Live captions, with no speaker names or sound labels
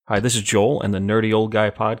Hi, this is Joel and the Nerdy Old Guy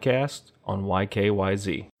podcast on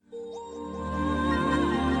YKYZ.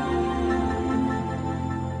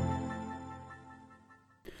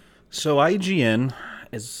 So IGN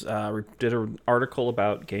did an article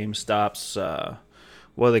about GameStop's,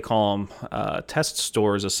 what do they call them, test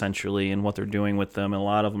stores essentially, and what they're doing with them. And a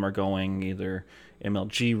lot of them are going either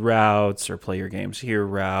MLG routes or Play Your Games Here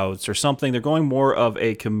routes or something. They're going more of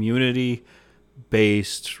a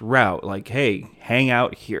community-based route, like, hey, hang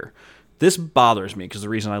out here. This bothers me because the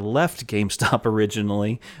reason I left GameStop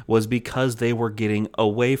originally was because they were getting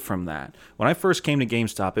away from that. When I first came to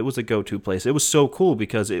GameStop, it was a go-to place. It was so cool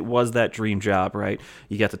because it was that dream job, right?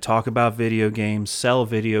 You got to talk about video games, sell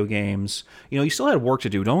video games. You know, you still had work to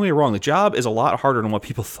do. Don't get me wrong. The job is a lot harder than what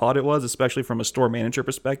people thought it was, especially from a store manager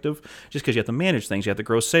perspective, just because you have to manage things. You have to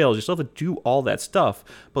grow sales. You still have to do all that stuff,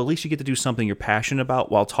 but at least you get to do something you're passionate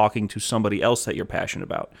about while talking to somebody else that you're passionate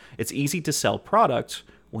about. It's easy to sell products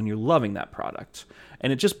when you're loving that product.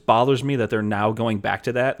 And it just bothers me that they're now going back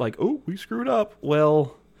to that, like, oh, we screwed up.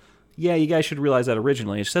 Well, yeah, you guys should realize that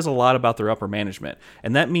originally. It says a lot about their upper management.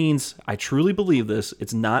 And that means, I truly believe this,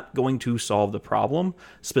 it's not going to solve the problem,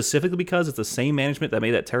 specifically because it's the same management that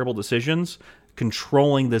made that terrible decisions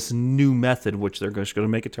controlling this new method, which they're just going to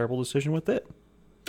make a terrible decision with it.